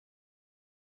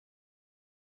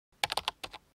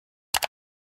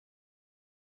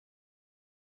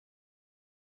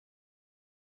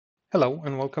Hello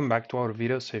and welcome back to our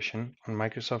video session on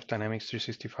Microsoft Dynamics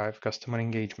 365 Customer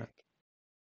Engagement.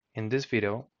 In this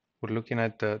video, we're looking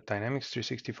at the Dynamics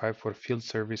 365 for Field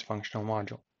Service functional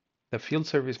module. The Field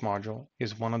Service module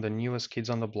is one of the newest kids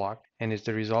on the block and is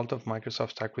the result of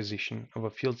Microsoft's acquisition of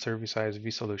a Field Service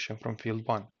ISV solution from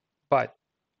Field1. But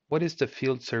what is the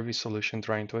Field Service solution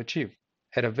trying to achieve?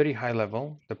 At a very high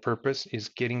level, the purpose is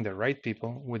getting the right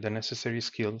people with the necessary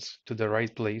skills to the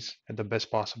right place at the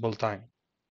best possible time.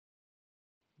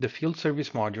 The field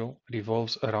service module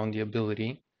revolves around the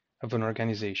ability of an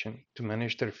organization to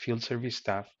manage their field service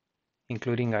staff,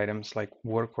 including items like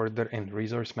work order and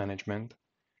resource management,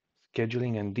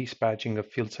 scheduling and dispatching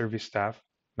of field service staff,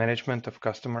 management of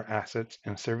customer assets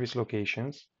and service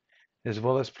locations, as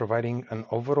well as providing an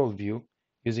overall view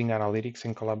using analytics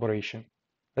and collaboration.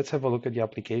 Let's have a look at the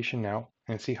application now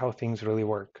and see how things really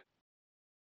work.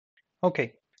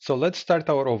 Okay, so let's start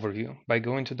our overview by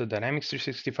going to the Dynamics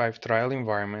 365 trial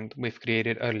environment we've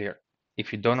created earlier.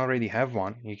 If you don't already have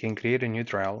one, you can create a new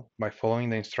trial by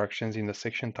following the instructions in the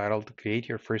section titled Create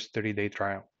Your First 30-Day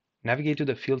Trial. Navigate to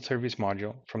the Field Service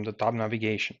module from the top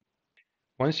navigation.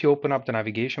 Once you open up the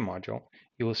navigation module,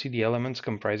 you will see the elements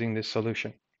comprising this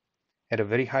solution. At a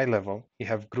very high level, you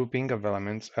have grouping of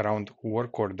elements around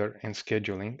work order and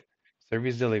scheduling,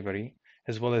 service delivery,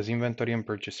 as well as inventory and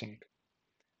purchasing.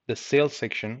 The Sales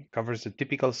section covers the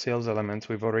typical sales elements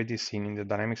we've already seen in the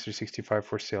Dynamics 365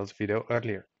 for Sales video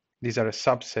earlier. These are a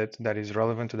subset that is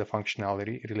relevant to the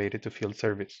functionality related to field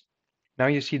service. Now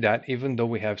you see that even though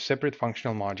we have separate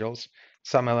functional modules,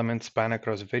 some elements span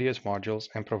across various modules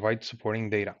and provide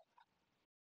supporting data.